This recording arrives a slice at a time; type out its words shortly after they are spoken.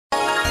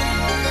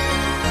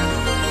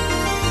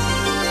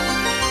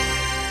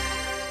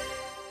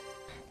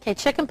Okay,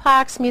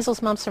 chickenpox,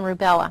 measles, mumps, and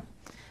rubella.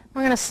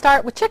 We're going to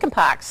start with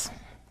chickenpox.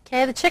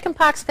 Okay, the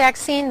chickenpox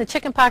vaccine, the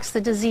chickenpox,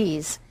 the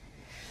disease.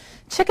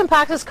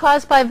 Chickenpox is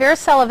caused by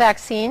varicella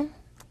vaccine.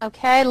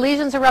 Okay,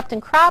 lesions erupt in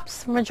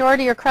crops.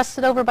 Majority are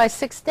crusted over by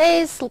 6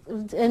 days.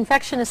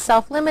 Infection is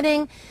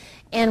self-limiting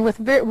and with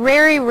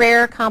very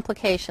rare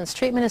complications.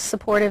 Treatment is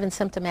supportive and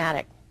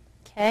symptomatic.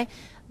 Okay,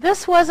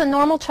 this was a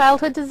normal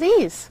childhood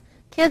disease.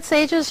 Kids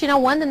ages,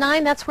 1 to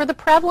 9, that's where the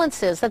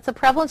prevalence is. That's a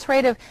prevalence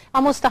rate of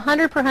almost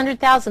 100 per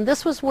 100,000.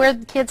 This was where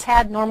kids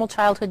had normal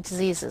childhood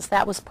diseases.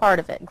 That was part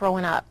of it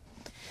growing up.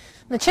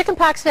 The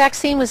chickenpox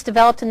vaccine was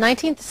developed in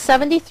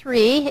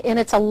 1973, and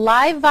it's a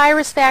live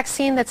virus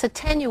vaccine that's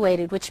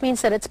attenuated, which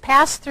means that it's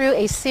passed through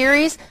a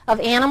series of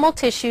animal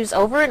tissues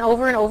over and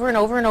over and over and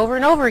over and over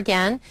and over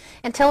again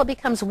until it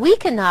becomes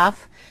weak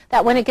enough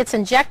that when it gets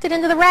injected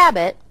into the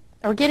rabbit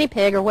or guinea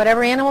pig or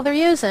whatever animal they're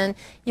using,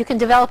 you can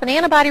develop an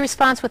antibody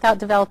response without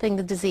developing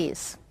the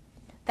disease.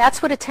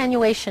 That's what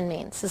attenuation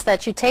means, is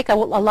that you take a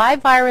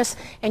live virus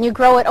and you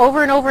grow it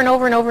over and over and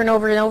over and over and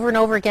over and over and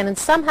over again, and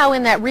somehow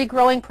in that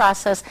regrowing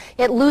process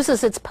it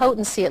loses its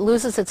potency, it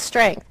loses its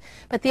strength.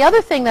 But the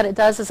other thing that it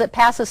does is it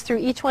passes through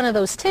each one of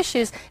those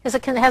tissues, is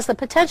it has the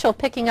potential of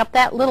picking up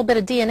that little bit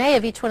of DNA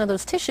of each one of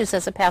those tissues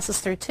as it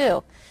passes through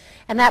too.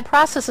 And that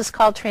process is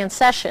called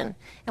transcession.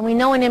 And we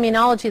know in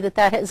immunology that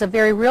that is a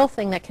very real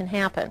thing that can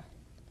happen.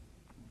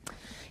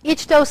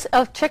 Each dose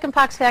of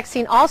chickenpox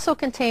vaccine also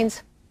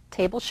contains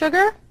table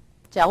sugar,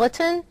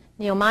 gelatin,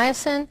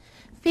 neomycin,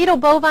 fetal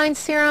bovine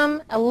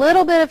serum, a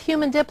little bit of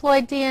human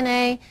diploid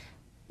DNA.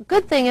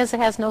 Good thing is it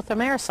has no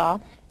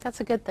thimerosal. That's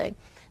a good thing.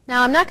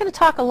 Now, I'm not going to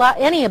talk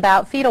any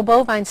about fetal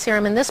bovine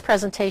serum in this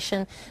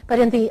presentation, but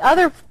in the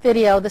other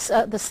video, the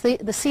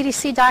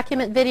CDC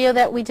document video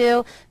that we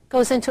do,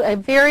 goes into a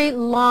very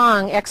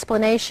long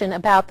explanation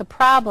about the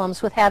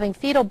problems with having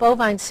fetal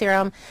bovine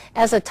serum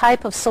as a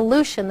type of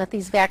solution that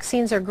these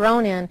vaccines are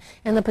grown in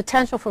and the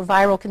potential for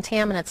viral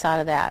contaminants out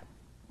of that.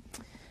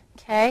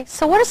 Okay,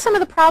 so what are some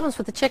of the problems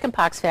with the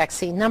chickenpox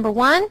vaccine? Number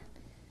one,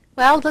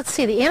 well, let's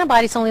see, the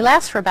antibodies only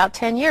last for about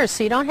 10 years,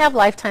 so you don't have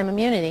lifetime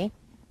immunity.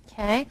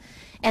 Okay,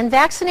 and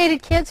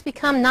vaccinated kids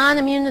become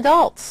non-immune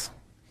adults.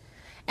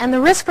 And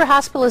the risk for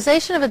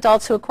hospitalization of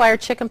adults who acquire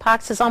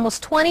chickenpox is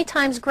almost 20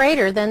 times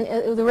greater than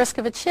the risk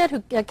of a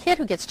kid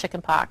who gets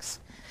chickenpox.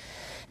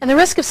 And the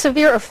risk of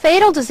severe or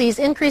fatal disease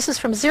increases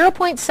from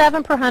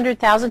 0.7 per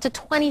 100,000 to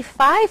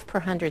 25 per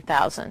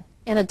 100,000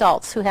 in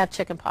adults who have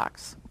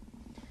chickenpox.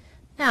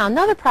 Now,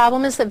 another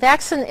problem is that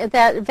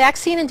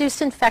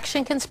vaccine-induced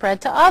infection can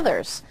spread to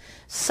others.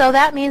 So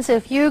that means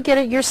if you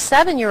get your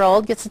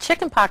 7-year-old gets a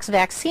chickenpox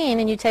vaccine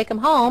and you take them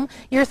home,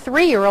 your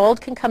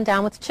 3-year-old can come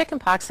down with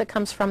chickenpox that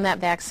comes from that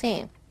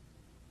vaccine.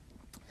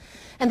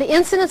 And the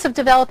incidence of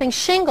developing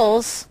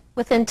shingles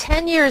within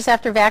 10 years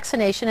after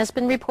vaccination has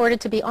been reported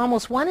to be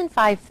almost 1 in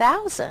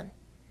 5,000.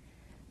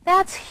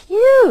 That's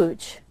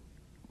huge.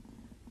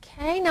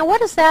 Okay, now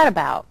what is that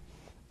about?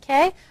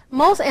 Okay,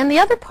 and the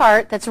other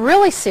part that's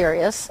really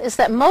serious is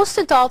that most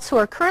adults who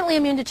are currently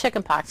immune to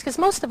chickenpox, because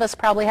most of us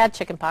probably had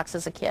chickenpox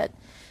as a kid,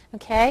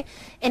 okay,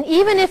 and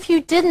even if you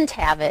didn't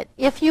have it,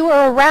 if you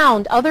were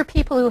around other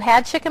people who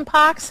had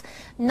chickenpox,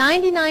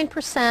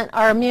 99%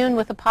 are immune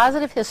with a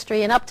positive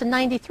history, and up to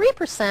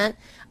 93%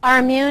 are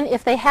immune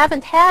if they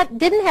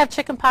didn't have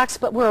chickenpox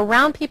but were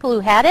around people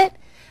who had it.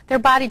 Their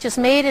body just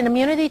made an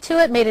immunity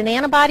to it, made an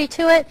antibody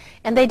to it,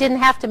 and they didn't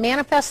have to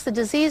manifest the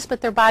disease,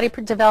 but their body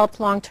developed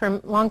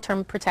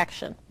long-term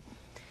protection.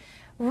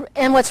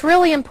 And what's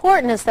really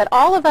important is that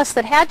all of us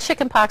that had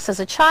chickenpox as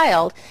a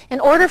child,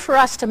 in order for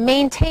us to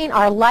maintain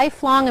our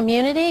lifelong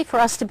immunity, for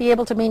us to be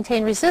able to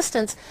maintain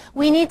resistance,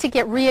 we need to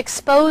get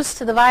re-exposed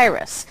to the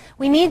virus.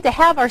 We need to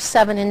have our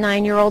 7- and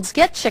 9-year-olds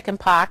get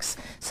chickenpox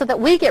so that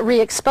we get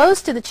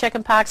re-exposed to the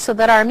chickenpox so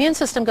that our immune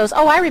system goes,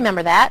 oh, I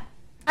remember that.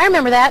 I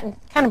remember that, and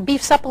kind of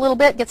beefs up a little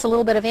bit, gets a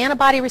little bit of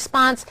antibody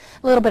response,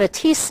 a little bit of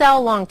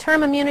T-cell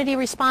long-term immunity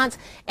response,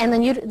 and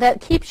then that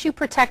keeps you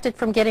protected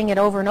from getting it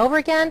over and over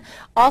again,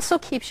 also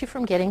keeps you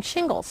from getting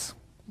shingles.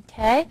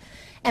 Okay?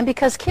 And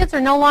because kids are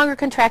no longer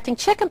contracting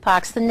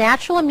chickenpox, the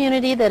natural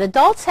immunity that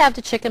adults have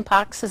to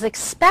chickenpox is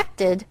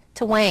expected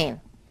to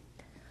wane.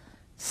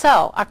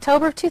 So,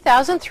 October of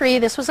 2003,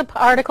 this was an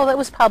article that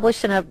was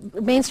published in a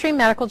mainstream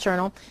medical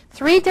journal.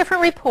 3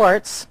 different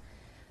reports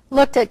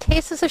looked at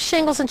cases of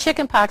shingles and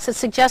chickenpox that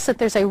suggest that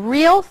there's a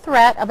real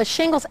threat of a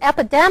shingles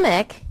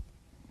epidemic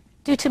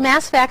due to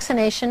mass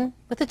vaccination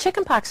with the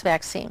chickenpox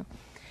vaccine,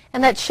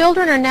 and that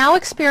children are now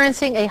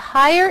experiencing a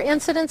higher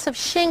incidence of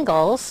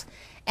shingles,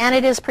 and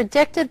it is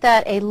predicted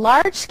that a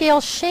large-scale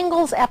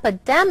shingles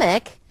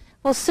epidemic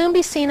will soon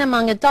be seen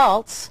among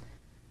adults,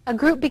 a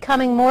group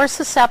becoming more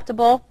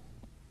susceptible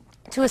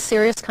to a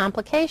serious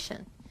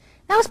complication.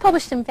 That was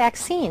published in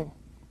Vaccine.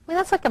 I mean,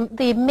 that's like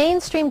the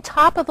mainstream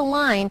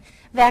top-of-the-line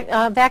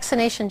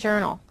vaccination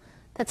journal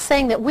that's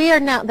saying that we are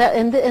now,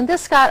 and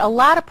this got a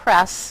lot of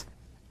press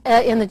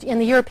in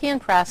the European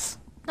press,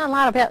 not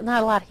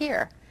a lot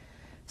here.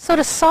 So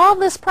to solve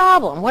this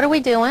problem, what are we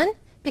doing?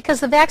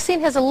 because the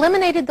vaccine has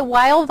eliminated the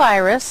wild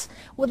virus.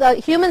 Well, the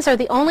humans are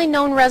the only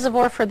known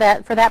reservoir for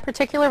that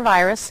particular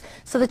virus.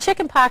 So the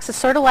chickenpox is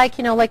sort of like,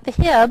 like the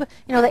Hib,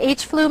 the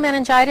H. flu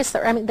meningitis,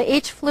 the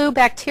H. flu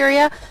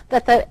bacteria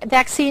that the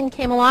vaccine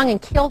came along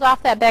and killed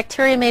off that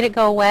bacteria, made it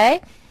go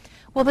away.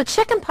 Well, the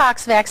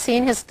chickenpox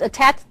vaccine has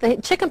attacked the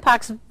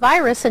chickenpox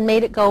virus and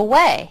made it go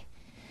away.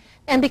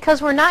 And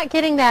because we're not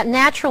getting that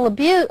natural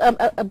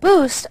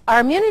boost,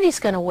 our immunity is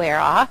going to wear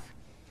off.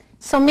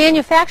 So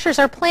manufacturers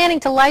are planning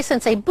to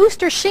license a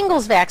booster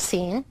shingles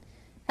vaccine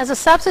as a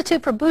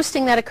substitute for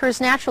boosting that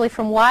occurs naturally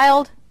from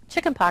wild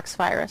chickenpox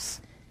virus.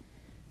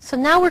 So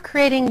now we're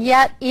creating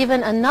yet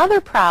even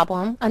another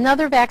problem,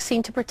 another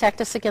vaccine to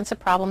protect us against a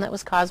problem that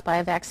was caused by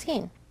a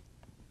vaccine.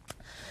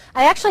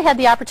 I actually had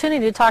the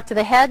opportunity to talk to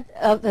the head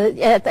of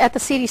at the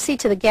CDC,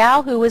 to the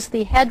gal who was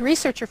the head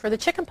researcher for the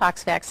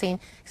chickenpox vaccine,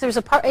 because there was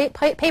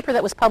a paper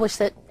that was published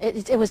that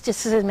it was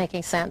just didn't make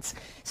any sense.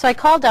 So I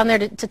called down there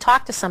to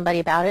talk to somebody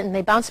about it, and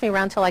they bounced me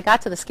around until I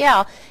got to this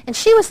gal, and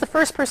she was the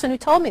first person who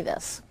told me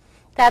this.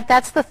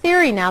 That's the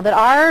theory now, that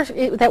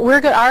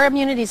our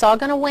immunity is all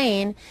going to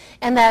wane,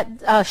 and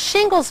that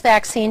shingles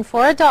vaccine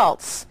for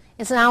adults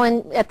is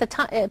now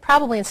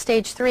probably in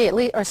stage 3 at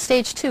least, or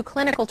stage 2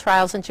 clinical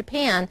trials in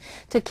Japan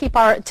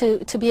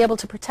to be able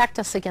to protect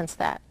us against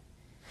that.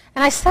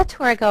 And I said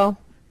to her, I go,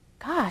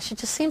 gosh, it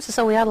just seems as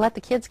though we ought to let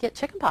the kids get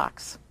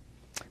chickenpox.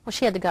 Well,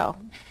 she had to go.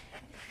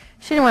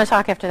 She didn't want to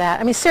talk after that.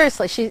 I mean,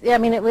 seriously,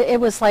 it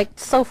was like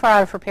so far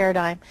out of her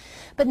paradigm.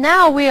 But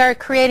now we are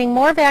creating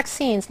more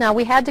vaccines. Now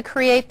we had to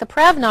create the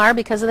Prevnar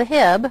because of the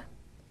Hib,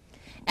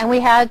 and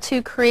we had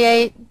to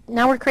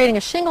now we're creating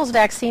a shingles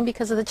vaccine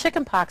because of the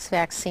chickenpox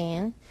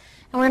vaccine.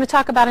 And we're going to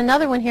talk about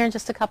another one here in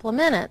just a couple of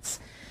minutes.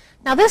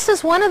 Now this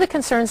is one of the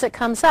concerns that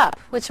comes up,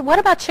 what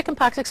about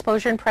chickenpox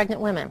exposure in pregnant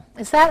women?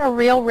 Is that a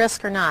real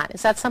risk or not?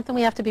 Is that something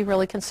we have to be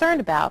really concerned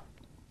about?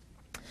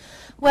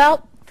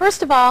 Well,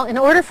 first of all, in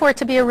order for it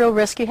to be a real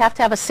risk, you have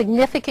to have a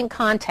significant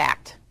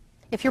contact.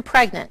 If you're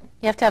pregnant,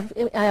 you have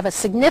to have a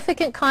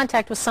significant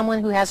contact with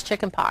someone who has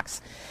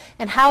chickenpox.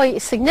 And how a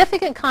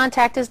significant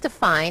contact is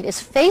defined is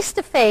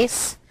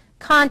face-to-face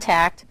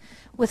contact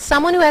with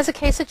someone who has a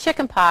case of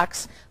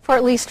chickenpox for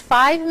at least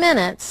 5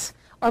 minutes,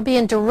 or be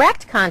in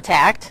direct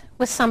contact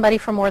with somebody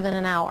for more than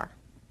an hour.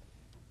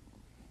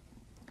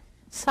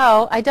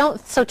 So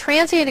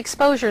transient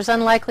exposure is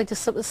unlikely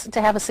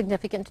to have a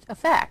significant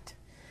effect.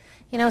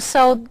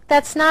 So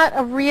that's not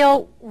a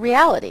real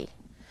reality.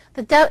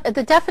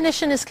 The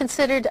definition is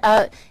considered,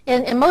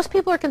 and most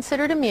people are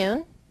considered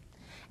immune,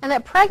 and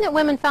that pregnant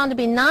women found to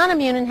be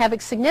non-immune and having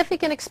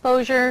significant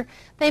exposure,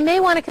 they may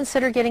want to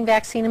consider getting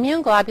vaccine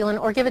immune globulin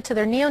or give it to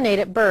their neonate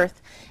at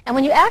birth. And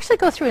when you actually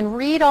go through and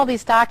read all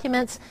these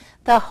documents,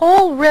 the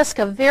whole risk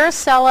of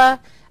varicella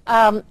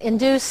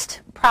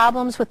induced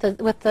problems with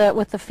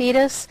the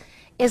fetus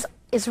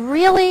is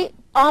really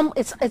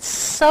it's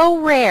so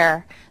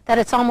rare that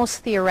it's almost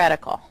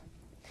theoretical.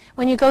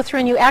 When you go through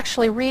and you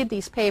actually read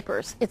these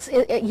papers,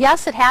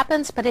 yes, it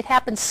happens, but it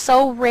happens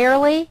so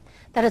rarely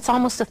that it's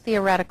almost a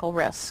theoretical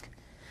risk.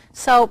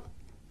 So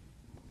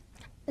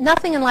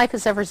nothing in life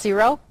is ever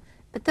zero,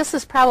 but this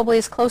is probably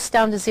as close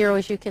down to zero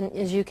as you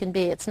can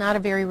be. It's not a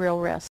very real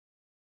risk.